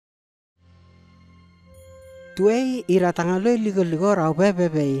Tuei ira tangaloy ligo raw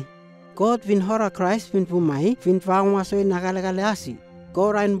bebebei. God vin hora Christ vin pumai vin vangwasoy nakale asi.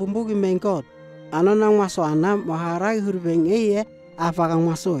 Go rain bumbugi main God. Ano nang maso ana maharai hurbeng eye afagang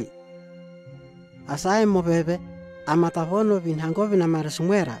masoy. Asay mo bebe amatafono vin hango vin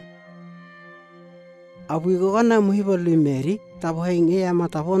amaresumera. Abuigo kana muhibo lumeri taboheng eye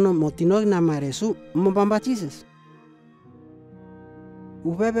amatafono motinog na maresu mbamba Jesus.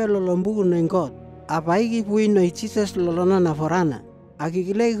 Ubebe lolombugu neng God. Apaigi puino Jesus lolona na forana.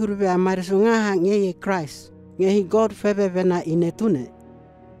 Agigilei hurbe amaresungaha ngeye Christ. Ngehi God febebe na inetune.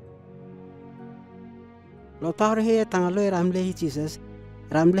 Lo tawre heye tangaloy ramlehi Jesus.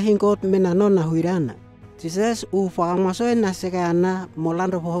 Ramlehi God menano na huirana. Jesus ufakamasoy na sekayana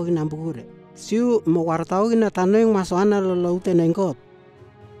molando pohogi na mbugure. Siu mowartaugi na tanoyng masoana loloute neng God.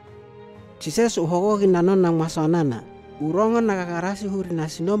 Jesus uhogogi nanon nang masoanana. Urongan nakakarasi huri na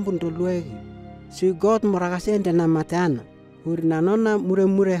sinombun doluegi. Si God morakasi dena mateana. Huri na nona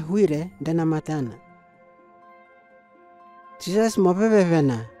mure huire dena mateana. Jesus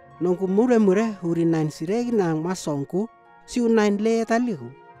mopebevena. Nongku mure huri nain siregi na masongku. Si unain leye taliku.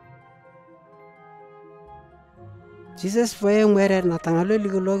 Jesus faye mwere na tangalo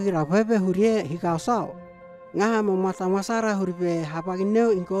ligologi rapebe hurie hikao sao. Ngaha mamata masara huribe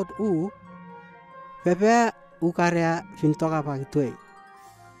hapagineo in God Pepe ukarea fintoka pagituei.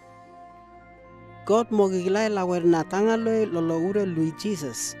 God mogigilai lawer na tangaloy lolo ure lui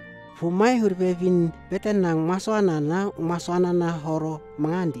Jesus. Fumai hurbe vin beten nang masoanana horo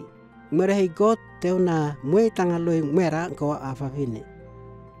mangandi. Merehi God teu na mue tangaloy mera go afavine.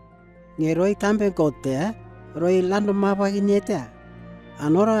 Ngeroi tambe God te, roi lando mapagini te.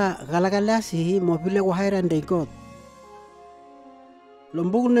 Anora galagalasi mobile wahairan de God.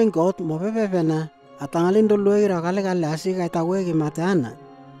 Lombugu neng God mopepevena atangalin doluegi ragagalasi kay tawegi mateana.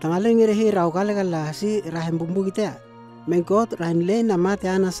 Tangalin ngerehi ragagalasi rahem bumbu kita. Men God rahem le na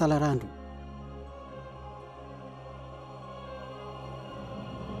mateana salarandu.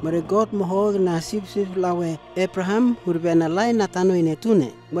 Mere God mohog na sip lawe Abraham hurbena lai na tano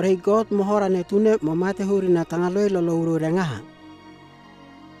inetune. Mere God mohora netune momate huri na tangaloy lolo ururengaha.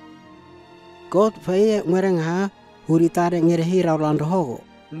 God faye mwerengaha huri tare ngerehi raulando hogo.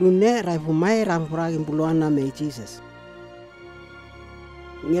 Lune raifumai rampuragin puluan na me Jesus.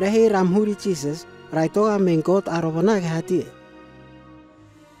 Ngerehi ramhuri Jesus raitoga men God arobana ke hati.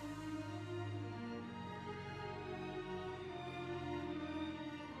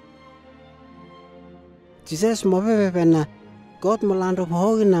 Jesus mopepena God molando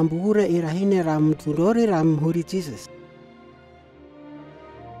pohogi na mbugure irahine ram turori ramhuri Jesus.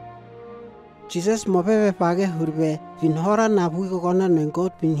 Jesus mopepe page hurbe vinhora na buiko kona neng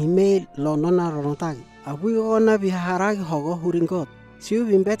God bin hime lo nona ronotagi. Abuiko kona biharagi hogo huring God. Siu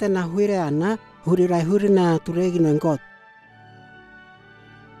bimbete na huire ana huri rai huri na turegi neng God.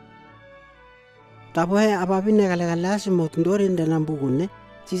 Tapohe apabine kale-kalasi mo tundorin de nambugune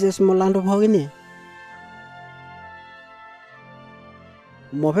Jesus molando pohogine.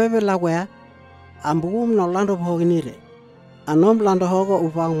 Mopepe lawea ambugum no lando pohoginire. Anom lando hogo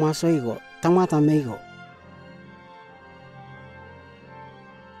upang masoigo. Tamata meigo.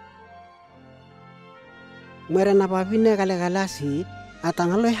 Mwere napapine kale-kalasi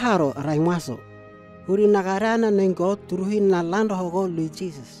atangaloy haro raimaso. Huri nakarana neng God turuhin na lando hogo lui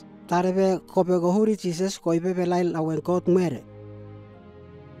Jesus. Tarebe kopego huri Jesus koipepe lai lawen God mwere.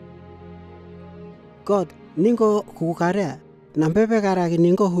 God ningo kukarea. Nampepe karagi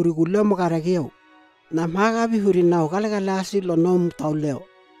ningo huri kulemo karagio. Namhagabi huri nao kale-kalasi lo nom tauleo.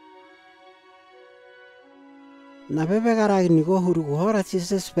 Na pepe karagi niko huri kuhora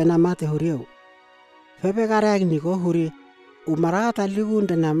Jesus penamate huriu. Pepe karagi niko huri umarata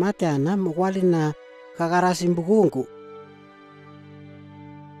ligunde na mate ana mukwali na kakarasin bukungu.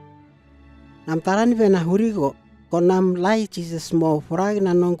 Namtarani pena huriko ko nam lai Jesus mo furagi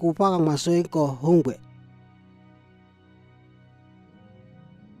na nongku upakang masoi ko hungwe.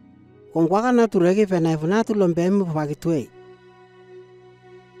 Kongwaka na turegi pena Vanuatu lombemu pagituei.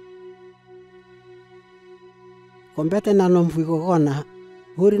 Kombete na nomfuiko kona,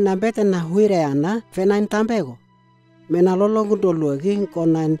 huri na bete na huire ana, fenain tambego. Mena lolongu doluegi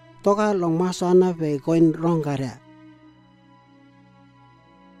konain toka long maso ana ve koin rongarea.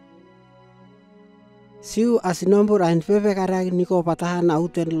 Siu asinombu rain pepe karagi niko patahan na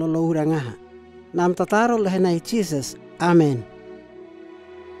uten lolo urangaha. Nam tataro lehena i Jesus, amen.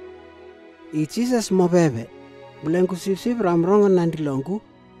 I Jesus mo bebe, bulengu sip ramrongan nandilongu,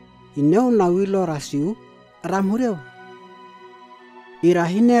 ineu na wilo rasiu, ramhureo.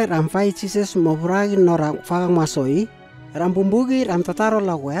 Irahine ramfai Jesus mopuragi no fagang masoi, rambumbugi ram tataro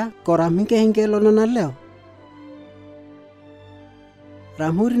lawea ko ramhinke lo nonaleo.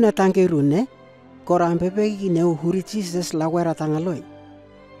 Ramhuri na tangkerune, korampepegi ne uhuri Jesus lawera tangaloi.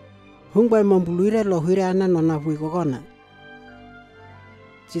 Hungbai membuluire lo huriana nona buikokona.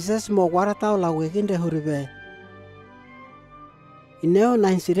 Jesus mo waratau lawekinde huribe. Ineo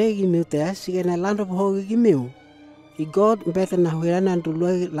na insiregi miutea sigene lando pohogi gimiu. I God mbete na huriana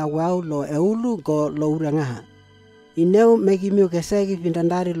nduloi lawau lo eulu go lo urangaha. Ineo megimiu kesegi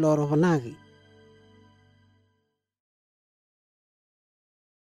pindandari lo rohonagi.